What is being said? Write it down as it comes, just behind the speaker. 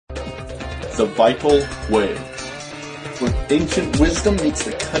The Vital Way, where ancient wisdom meets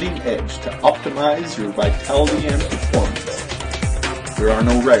the cutting edge to optimize your vitality and performance. There are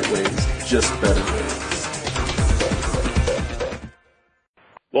no right ways, just better ways.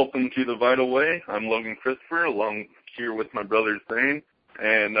 Welcome to The Vital Way. I'm Logan Christopher, along here with my brother Zane,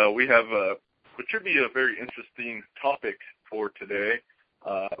 and we have what should be a very interesting topic for today.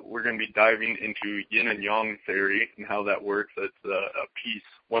 We're going to be diving into Yin and Yang Theory and how that works. It's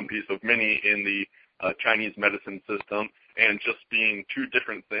one piece of many in the Chinese medicine system, and just being two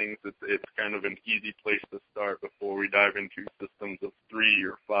different things, it's kind of an easy place to start before we dive into systems of 3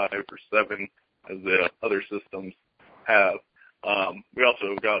 or 5 or 7 as the other systems have. We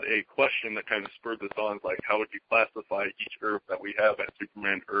also got a question that kind of spurred this on, like how would you classify each herb that we have at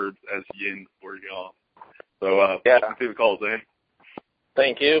Superman Herbs as yin or yang? So welcome to the call, Zane.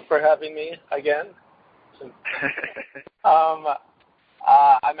 Thank you for having me again.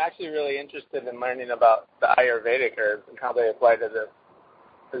 I'm actually really interested in learning about the Ayurvedic herbs and how they apply to this,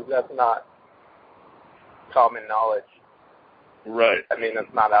 because that's not common knowledge. Right. I mean,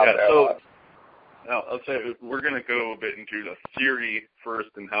 it's not out there a lot. Now, I'll say we're going to go a bit into the theory first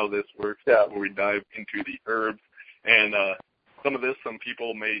and how this works before we dive into the herbs. And some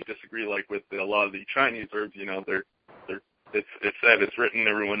people may disagree, like with a lot of the Chinese herbs, you know, it's said, it's written,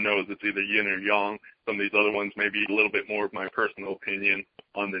 everyone knows it's either yin or yang. Some of these other ones may be a little bit more of my personal opinion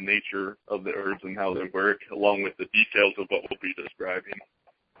on the nature of the herbs and how they work, along with the details of what we'll be describing.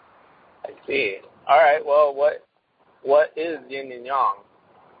 I see. All right, well, what is yin and yang,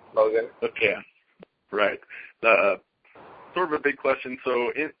 Logan? Okay, right. Sort of a big question.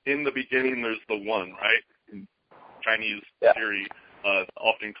 So in the beginning, there's the one, right? In Chinese theory,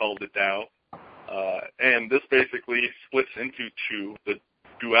 often called the Tao. And this basically splits into two, the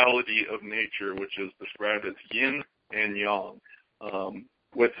duality of nature, which is described as yin and yang.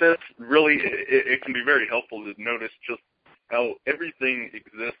 With this, really, it can be very helpful to notice just how everything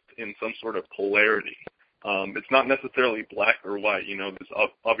exists in some sort of polarity. It's not necessarily black or white. You know, there's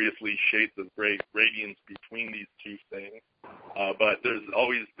obviously shades of gray radiance between these two things. But there's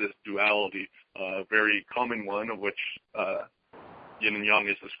always this duality, a very common one, of which Yin and Yang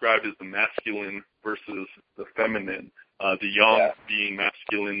is described as the masculine versus the feminine, the Yang being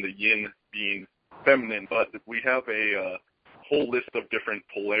masculine, the Yin being feminine. But we have a whole list of different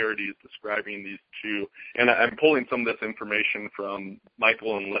polarities describing these two. And I'm pulling some of this information from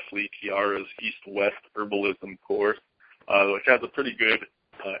Michael and Leslie Tiara's East-West Herbalism course, which has a pretty good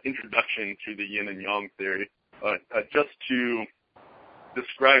introduction to the Yin and Yang theory. Just to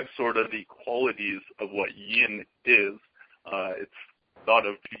describe sort of the qualities of what Yin is, it's thought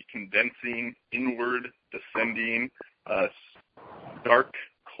of to be condensing, inward, descending, dark,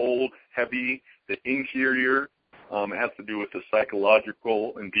 cold, heavy. The interior has to do with the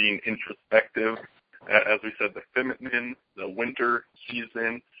psychological and being introspective. As we said, the feminine, the winter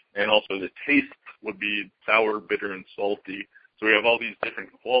season, and also the taste would be sour, bitter, and salty. So we have all these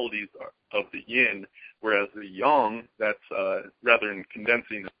different qualities of the yin, whereas the yang, that's rather than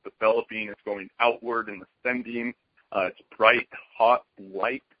condensing, it's developing, it's going outward and ascending. It's bright, hot,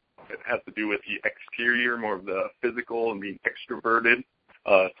 light. It has to do with the exterior, more of the physical and being extroverted.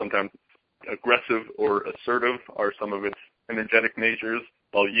 Sometimes it's aggressive or assertive are some of its energetic natures.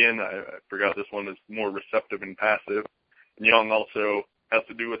 While yin, I forgot this one, is more receptive and passive. And yang also has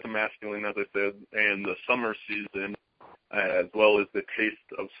to do with the masculine, as I said, and the summer season, as well as the taste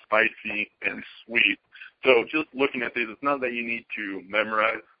of spicy and sweet. So just looking at these, it's not that you need to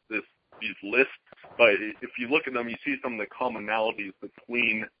memorize these lists, but if you look at them, you see some of the commonalities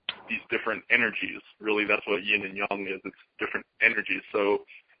between these different energies. Really, that's what yin and yang is. It's different energies. So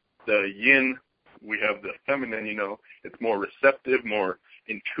the yin, we have the feminine, you know, it's more receptive, more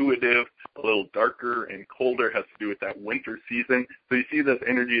intuitive, a little darker and colder, has to do with that winter season. So you see this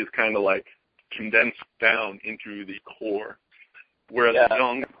energy is kind of like condensed down into the core. Whereas the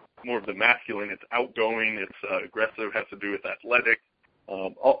yang, more of the masculine, it's outgoing, it's aggressive, has to do with athletic,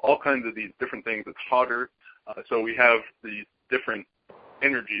 all kinds of these different things. It's hotter. So we have these different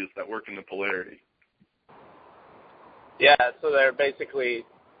energies that work in the polarity. Yeah, so they're basically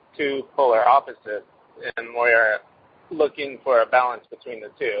two polar opposites, and we're looking for a balance between the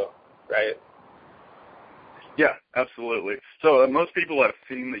two, right? Yeah, absolutely. So most people have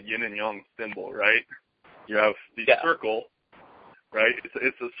seen the yin and yang symbol, right? You have the circle, right?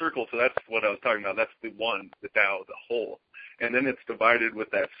 It's a circle, so that's what I was talking about. That's the one, the Tao, the whole. And then it's divided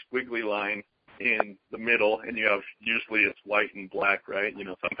with that squiggly line in the middle, and you have, usually it's white and black, right? You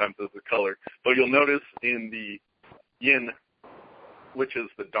know, sometimes there's a color. But you'll notice in the yin, which is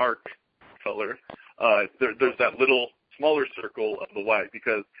the dark color, there's that little smaller circle of the white,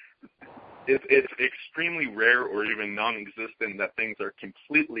 because it's extremely rare or even non-existent that things are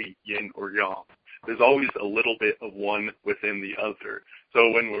completely yin or yang. There's always a little bit of one within the other. So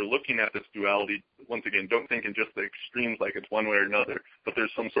when we're looking at this duality, once again, don't think in just the extremes like it's one way or another, but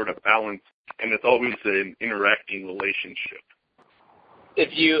there's some sort of balance, and it's always an interacting relationship. If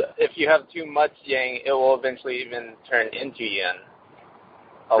you have too much yang, it will eventually even turn into yin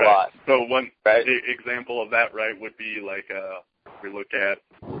a lot. So one example of that, right, would be like we look at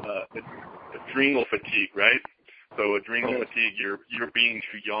adrenal fatigue, right? So adrenal fatigue, you're being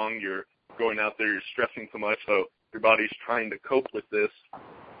too young, you're going out there, you're stressing so much, so your body's trying to cope with this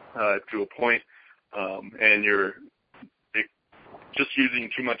to a point, and you're just using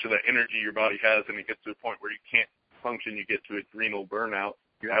too much of the energy your body has, and it gets to a point where you can't function, you get to adrenal burnout.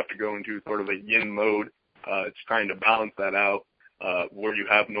 You have to go into sort of a yin mode. It's trying to balance that out, where you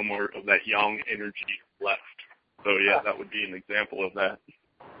have no more of that yang energy left. So yeah, that would be an example of that.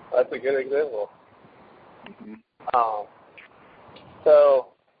 That's a good example. Mm-hmm. So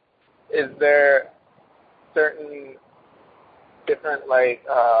is there certain different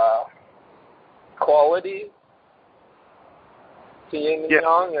qualities to yin and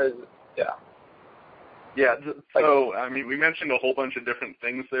yang, or is it, Yeah, so, I mean, we mentioned a whole bunch of different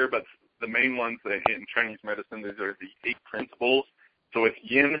things there, but the main ones that in Chinese medicine, these are the 8 principles. So with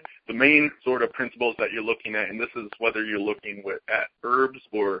yin, the main sort of principles that you're looking at, and this is whether you're looking at herbs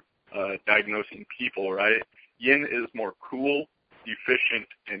or diagnosing people, right? Yin is more cool, efficient,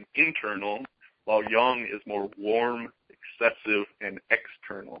 and internal, while yang is more warm, excessive, and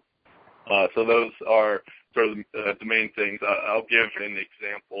external. So those are sort of the main things. I'll give an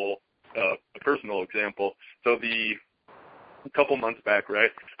example, a personal example. So a couple months back,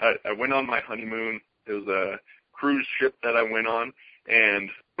 right, I went on my honeymoon. It was a cruise ship that I went on, and,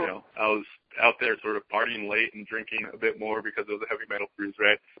 you know, I was out there sort of partying late and drinking a bit more because it was a heavy metal cruise,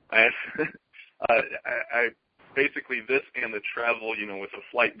 right? I basically, this and the travel, you know, with the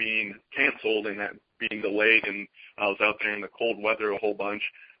flight being canceled and that being delayed, and I was out there in the cold weather a whole bunch,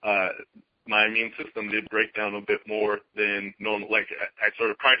 my immune system did break down a bit more than normal. Like, I sort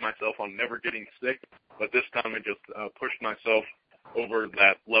of pride myself on never getting sick, but this time I just pushed myself over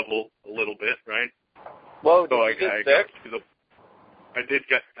that level a little bit, right? Whoa, did you get sick? I did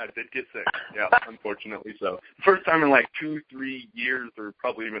get sick, yeah, unfortunately so. First time in like 2-3 years, or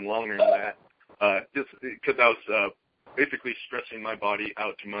probably even longer than that. Just because I was basically stressing my body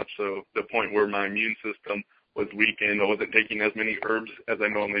out too much, so the point where my immune system was weakened. I wasn't taking as many herbs as I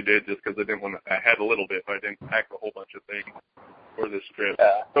normally did, just because I didn't want to. I had a little bit, but I didn't pack a whole bunch of things for this trip.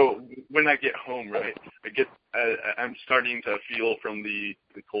 Yeah. So when I get home, right, I'm starting to feel from the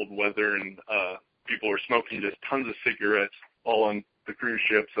cold weather, and people were smoking just tons of cigarettes all on the cruise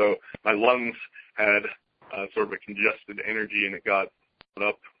ship. So my lungs had sort of a congested energy, and it got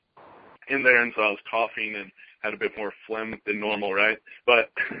up in there, and so I was coughing and had a bit more phlegm than normal, right?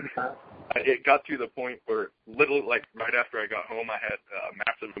 But it got to the point where right after I got home, I had a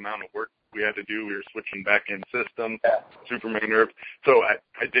massive amount of work we had to do. We were switching back-end systems, Superman herbs. So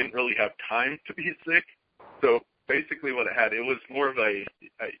I didn't really have time to be sick. So basically what it was more of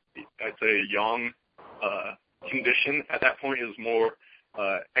I'd say a yang condition at that point. It was more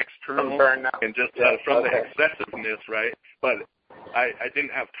external and just from the excessiveness, right? But I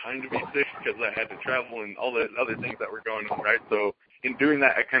didn't have time to be sick because I had to travel and all the other things that were going on, right? So in doing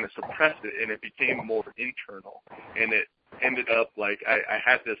that, I kind of suppressed it, and it became more internal. And it ended up like I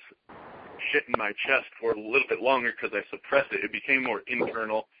had this shit in my chest for a little bit longer because I suppressed it. It became more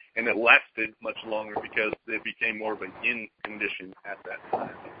internal, and it lasted much longer because it became more of a yin condition at that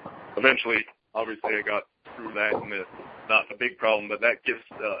time. Eventually, obviously, I got through that, and it's not a big problem, but that gives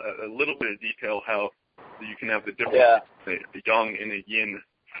a little bit of detail how you can have the difference between the yang and the yin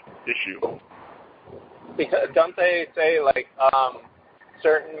issue. Because don't they say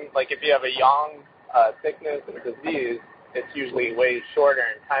certain, if you have a yang sickness and disease, it's usually way shorter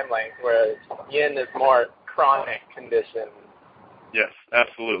in time length, whereas yin is more chronic condition. Yes,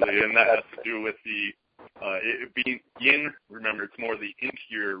 absolutely, and that has to do with it being yin. Remember, it's more the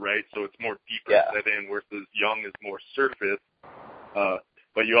interior, right? So it's more deeper set in, versus yang is more surface.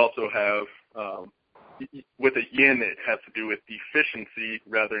 But you also have with a yin, it has to do with deficiency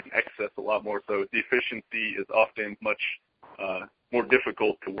rather than excess a lot more. So deficiency is often much more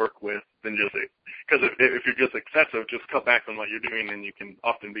difficult to work with than just because if you're just excessive, just cut back on what you're doing and you can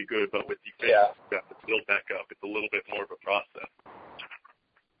often be good. But with deficiency, you have to build back up. It's a little bit more of a process.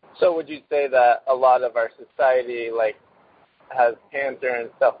 So would you say that a lot of our society has cancer and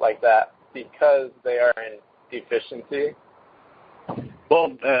stuff like that because they are in deficiency?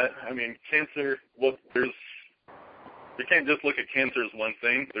 Well, I mean, cancer, there's You can't just look at cancer as one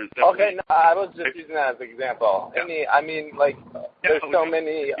thing. There's definitely... Okay, no, I was just using that as an example. Yeah. There's so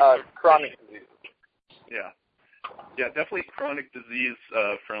many chronic diseases. Yeah, definitely chronic disease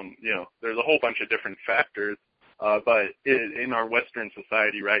from, there's a whole bunch of different factors. But in our Western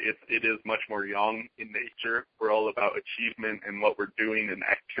society, right, it is much more yang in nature. We're all about achievement and what we're doing and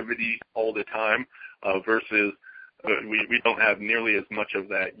activity all the time versus we don't have nearly as much of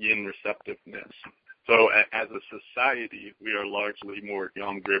that yin receptiveness. So as a society, we are largely more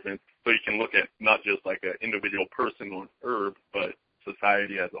yang-driven. So you can look at not just like an individual person or an herb, but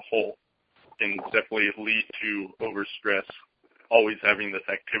society as a whole. Can definitely lead to overstress, always having this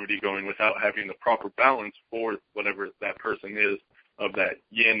activity going without having the proper balance for whatever that person is of that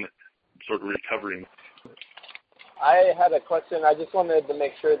yin sort of recovering. I had a question. I just wanted to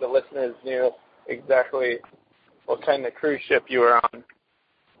make sure the listeners knew exactly what kind of cruise ship you were on.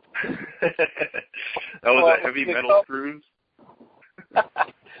 That was a heavy metal cruise.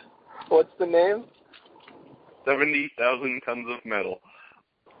 What's the name? 70,000 tons of metal.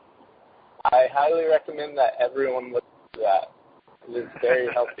 I highly recommend that everyone look at that. It is very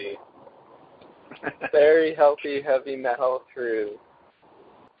healthy. Very healthy, heavy metal cruise.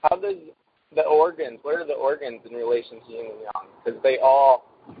 How does the organs, what are the organs in relation to yin and yang? Because they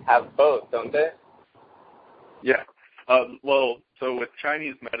all have both, don't they? Yeah. So with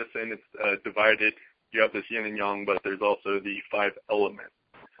Chinese medicine, it's divided. You have this yin and yang, but there's also the 5 elements.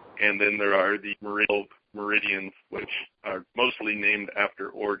 And then there are the meridians, which are mostly named after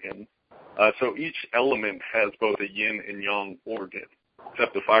organs. So each element has both a yin and yang organ,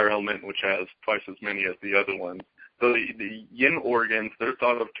 except the fire element, which has twice as many as the other ones. So the yin organs, they're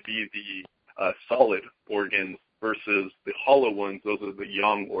thought of to be the solid organs versus the hollow ones. Those are the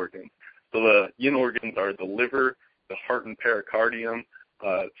yang organs. So the yin organs are the liver, the heart and pericardium,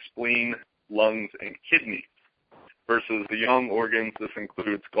 spleen, lungs, and kidneys. Versus the yang organs, this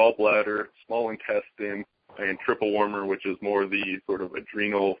includes gallbladder, small intestine, and triple wormer, which is more the sort of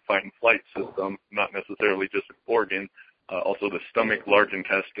adrenal fight and flight system, not necessarily just an organ, also the stomach, large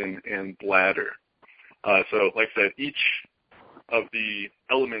intestine, and bladder. So like I said, each of the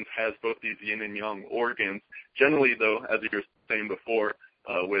elements has both these yin and yang organs. Generally, though, as you were saying before,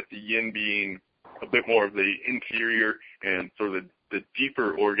 with the yin being a bit more of the interior and sort of the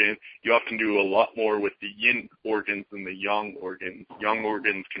deeper organ, you often do a lot more with the yin organs than the yang organs. Yang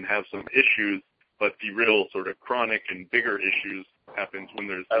organs can have some issues, but the real sort of chronic and bigger issues happens when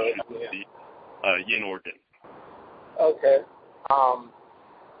there's issues with the yin organ. Okay.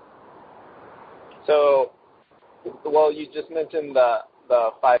 So, you just mentioned the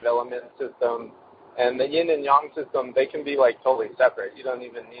 5-element system, and the yin and yang system, they can be like totally separate. You don't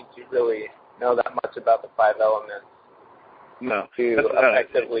even need to really know that much about the 5 elements. No. To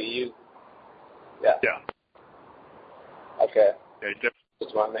effectively use. Yeah. Yeah. Okay. Yeah,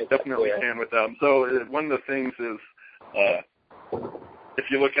 just want to make definitely that clear. can with them. So one of the things is, if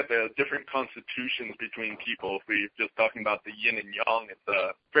you look at the different constitutions between people, if we're just talking about the yin and yang,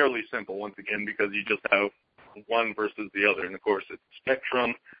 it's fairly simple once again because you just have one versus the other. And of course, it's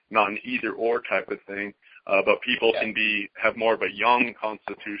spectrum, not an either-or type of thing. But people can have more of a yang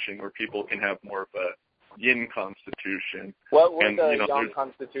constitution, or people can have more of a yin constitution. What would the yang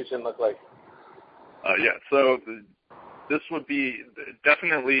constitution look like? So this would be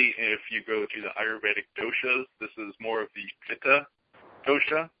definitely, if you go to the Ayurvedic doshas, this is more of the Pitta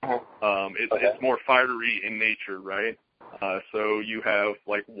dosha. It's more fiery in nature, right? So you have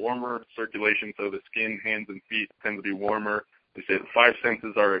like warmer circulation, so the skin, hands, and feet tend to be warmer. They say the 5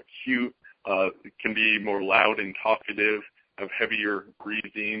 senses are acute, it can be more loud and talkative, have heavier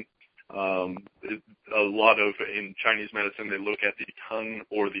breathing. A lot of, in Chinese medicine, they look at the tongue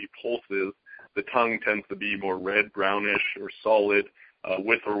or the pulses. The tongue tends to be more red, brownish, or solid,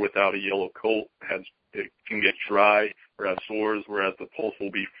 with or without a yellow coat. It can get dry or have sores, whereas the pulse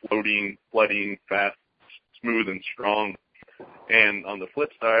will be floating, flooding, fast, smooth, and strong. And on the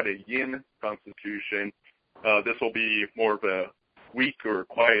flip side, a yin constitution, this will be more of a weak or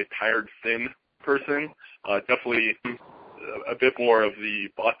quiet, tired, thin person. Definitely a bit more of the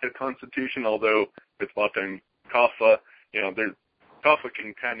Vata constitution, although with Vata and Kapha, Kapha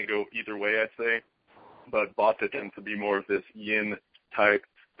can kind of go either way, I'd say, but Vata tends to be more of this yin type,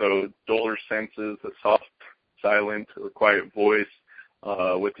 so duller senses, a soft, silent, or quiet voice,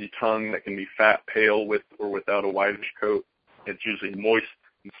 with the tongue that can be fat, pale, with or without a whitish coat. It's usually moist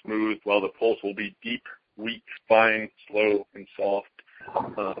and smooth, while the pulse will be deep, weak, fine, slow, and soft.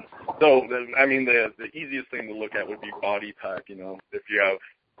 The easiest thing to look at would be body type. If you have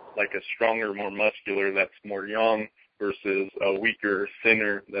like a stronger, more muscular, that's more yang, versus a weaker,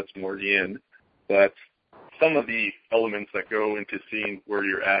 thinner, that's more yin. So that's some of the elements that go into seeing where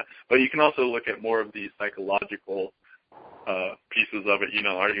you're at. But you can also look at more of the psychological pieces of it. You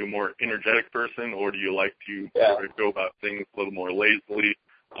know, are you a more energetic person, or do you like to sort of go about things a little more lazily?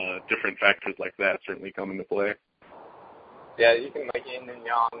 Different factors like that certainly come into play. Yeah, you can like yin and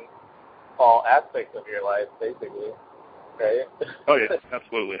yang all aspects of your life, basically, right? Oh, yeah,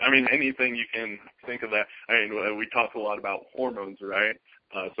 absolutely. I mean, anything you can think of that. I mean, we talk a lot about hormones, right?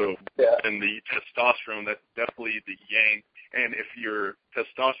 And the testosterone, that's definitely the yang. And if your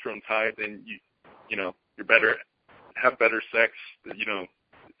testosterone's high, then you're better, have better sex,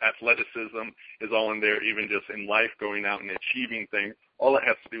 athleticism is all in there, even just in life, going out and achieving things. All it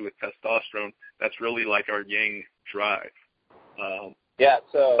has to do with testosterone. That's really like our yang drive.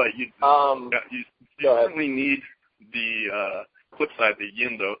 But you certainly need the flip side, the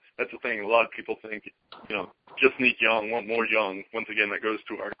yin, though. That's the thing. A lot of people think, just need yang, want more yang. Once again, that goes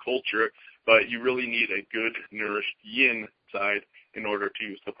to our culture. But you really need a good, nourished yin side in order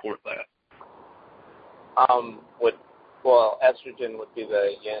to support that. Estrogen would be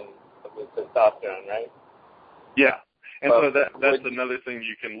the yin of the testosterone, right? Yeah. And so that's another thing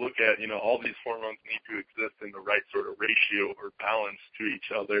you can look at. All these hormones need to exist in the right sort of ratio or balance to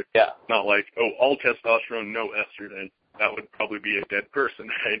each other. Yeah. Not like, all testosterone, no estrogen. That would probably be a dead person,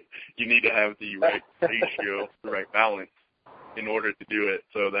 right? You need to have the right ratio, the right balance in order to do it.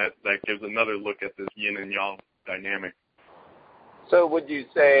 So that gives another look at this yin and yang dynamic. So would you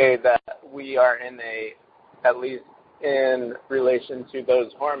say that we are at least in relation to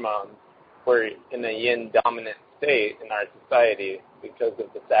those hormones, we're in a yin dominant state in our society because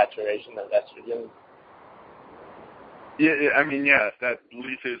of the saturation of estrogen? Yeah, that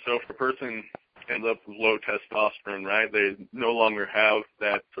leads to, so if a person ends up with low testosterone, right, they no longer have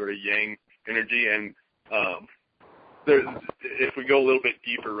that sort of yang energy, and if we go a little bit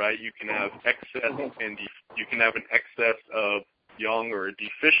deeper, right, you can have excess, and you can have an excess of yang or a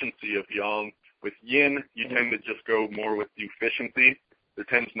deficiency of yang. With yin, you tend to just go more with deficiency. There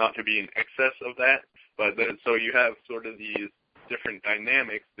tends not to be an excess of that. But so you have sort of these different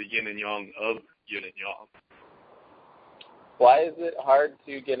dynamics, the yin and yang of yin and yang. Why is it hard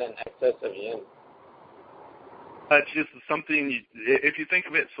to get an excess of yin? It's just something, if you think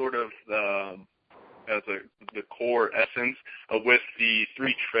of it sort of as the core essence, with the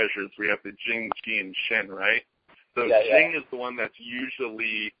three treasures, we have the Jing, and Shen, right? So Jing is the one that's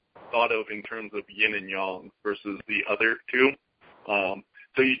usually thought of in terms of yin and yang versus the other two.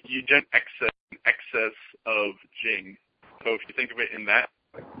 So you get excess of Jing. So if you think of it in that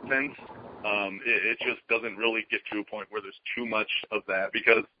sense, it just doesn't really get to a point where there's too much of that,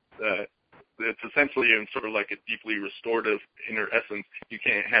 because it's essentially in sort of like a deeply restorative inner essence. You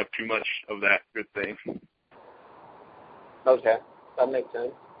can't have too much of that good thing. Okay, that makes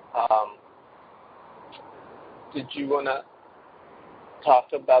sense. Did you want to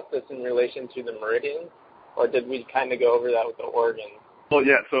talk about this in relation to the meridians, or did we kind of go over that with the organs? Well,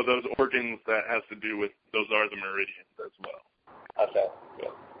 yeah, so those organs, that has to do with, those are the meridians as well. Okay,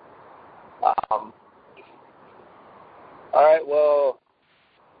 good. All right, well,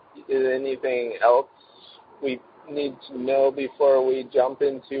 is there anything else we need to know before we jump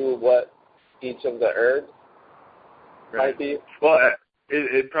into what each of the herbs might be? Well,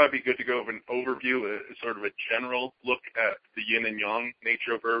 it'd probably be good to go over an overview, sort of a general look at the yin and yang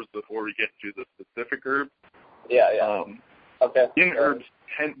nature of herbs before we get to the specific herbs. Yeah. Okay. Yin herbs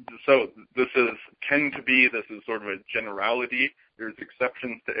tend to be, this is sort of a generality. There's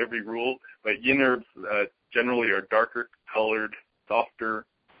exceptions to every rule, but yin herbs generally are darker colored, softer,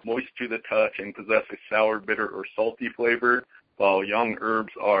 moist to the touch, and possess a sour, bitter, or salty flavor, while yang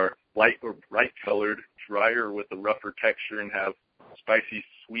herbs are light or bright colored, drier with a rougher texture, and have spicy,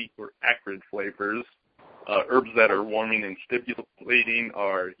 sweet, or acrid flavors. Herbs that are warming and stimulating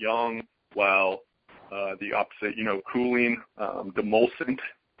are yang, while the opposite, cooling, demulcent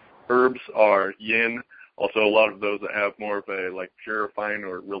herbs are yin. Also, a lot of those that have more of a purifying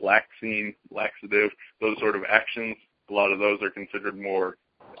or relaxing, laxative, those sort of actions, a lot of those are considered more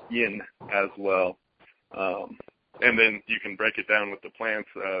yin as well. And then you can break it down with the plants.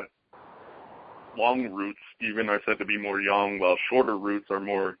 Long roots even are said to be more yang, while shorter roots are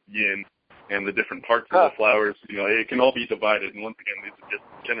more yin. And the different parts of the flowers, it can all be divided. And once again, these are just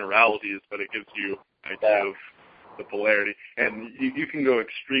generalities, but it gives you an idea of the polarity. And you can go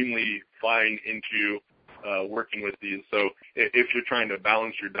extremely fine into working with these. So if you're trying to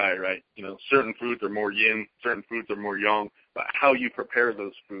balance your diet, right, certain foods are more yin, certain foods are more yang, but how you prepare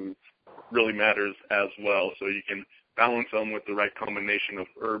those foods really matters as well. So you can balance them with the right combination of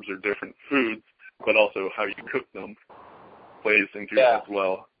herbs or different foods, but also how you cook them plays into it as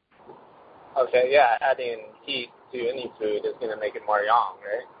well. Okay, yeah, adding heat to any food is going to make it more yang,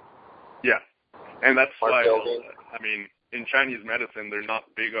 right? Yeah, and that's More why, building. I mean, in Chinese medicine, they're not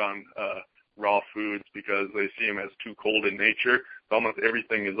big on raw foods because they see them as too cold in nature. So almost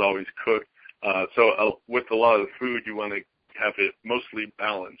everything is always cooked. With a lot of food, you want to have it mostly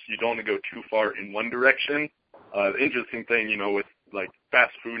balanced. You don't want to go too far in one direction. The interesting thing, with like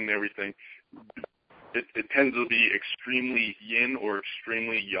fast food and everything, it tends to be extremely yin or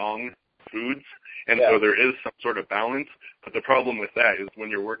extremely yang foods, and so there is some sort of balance. But the problem with that is when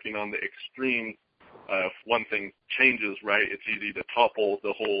you're working on the extreme, if one thing changes, right, it's easy to topple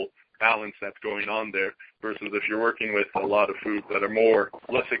the whole balance that's going on there, versus if you're working with a lot of foods that are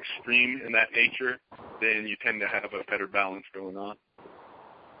less extreme in that nature, then you tend to have a better balance going on.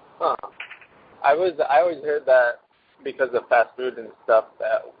 Huh. I always heard that because of fast food and stuff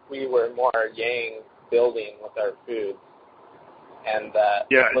that we were more yang building with our foods, and that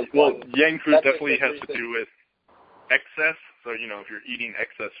yang food definitely has to do with excess. So if you're eating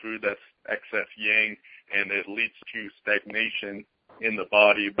excess food, that's excess yang, and it leads to stagnation in the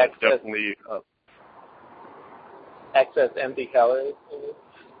body. But definitely excess empty calories.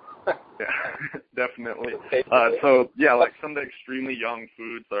 Yeah, definitely. Like some of the extremely young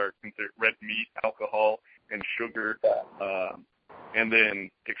foods are considered red meat, alcohol, and sugar. And then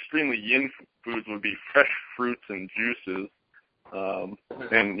extremely yin foods would be fresh fruits and juices.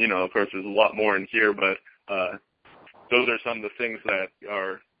 And, of course, there's a lot more in here, but those are some of the things that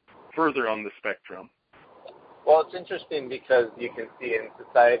are further on the spectrum. Well, it's interesting because you can see in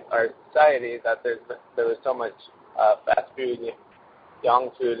our society that there was so much fast food,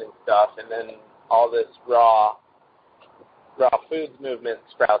 yang food and stuff, and then all this raw foods movement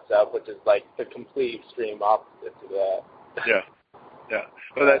sprouts up, which is like the complete extreme opposite to that. Yeah.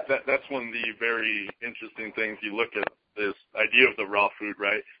 Well, that's one of the very interesting things. You look at this idea of the raw food,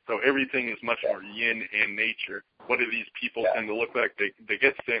 right? So everything is much more yin in nature. What do these people tend to look like? They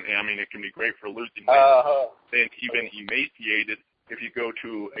get thin. I mean, it can be great for losing weight. Then even emaciated. If you go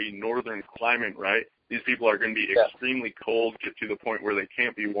to a northern climate, right, these people are going to be extremely cold, get to the point where they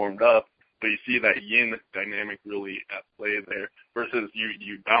can't be warmed up. So you see that yin dynamic really at play there, versus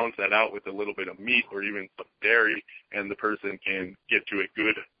you balance that out with a little bit of meat or even some dairy, and the person can get to a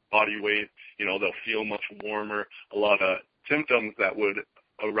good body weight. They'll feel much warmer. A lot of symptoms that would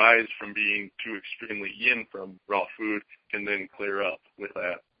arise from being too extremely yin from raw food can then clear up with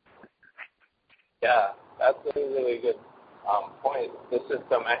that. Yeah, that's a really good point. The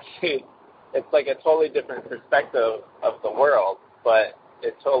system actually, it's like a totally different perspective of the world, but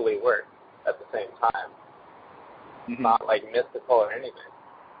it totally works at the same time. It's not like mystical or anything.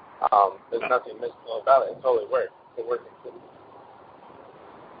 There's nothing mystical about it. It totally works. It works.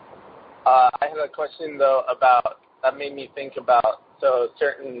 I had a question though that made me think about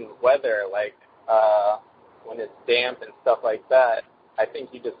certain weather, like when it's damp and stuff like that. I think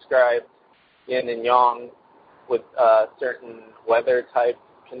you described yin and yang with certain weather type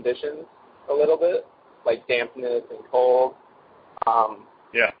conditions a little bit, like dampness and cold.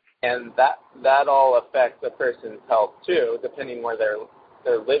 And that all affects a person's health too, depending where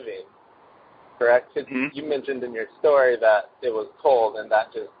they're living. Correct? 'Cause you mentioned in your story that it was cold, and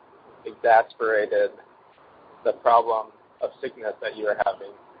that just exasperated the problem of sickness that you were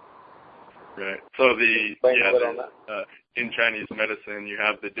having. Right. So in Chinese medicine, you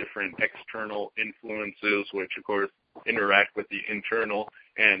have the different external influences, which of course interact with the internal.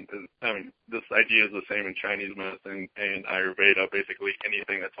 And I mean, this idea is the same in Chinese medicine and Ayurveda. Basically,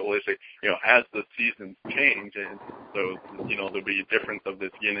 anything that's holistic, as the seasons change, and so there'll be a difference of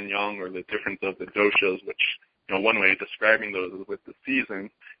this yin and yang, or the difference of the doshas, which one way of describing those is with the season.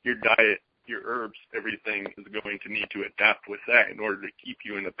 Your diet, your herbs, everything is going to need to adapt with that in order to keep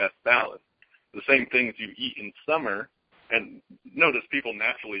you in the best balance. The same things you eat in summer, and notice people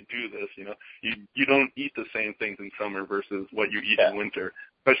naturally do this, you don't eat the same things in summer versus what you eat in winter,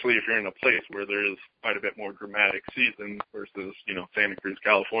 especially if you're in a place where there is quite a bit more dramatic season versus, Santa Cruz,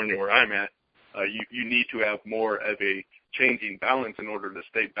 California, where I'm at. You need to have more of a changing balance in order to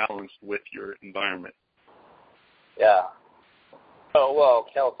stay balanced with your environment. Yeah. Oh, well,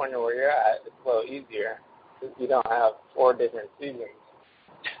 California, where you're at, it's a little easier because you don't have 4 different seasons.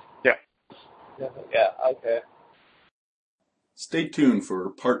 Yeah, okay. Stay tuned for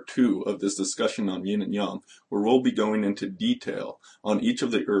part 2 of this discussion on yin and yang, where we'll be going into detail on each of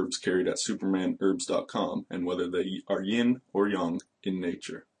the herbs carried at supermanherbs.com and whether they are yin or yang in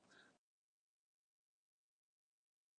nature.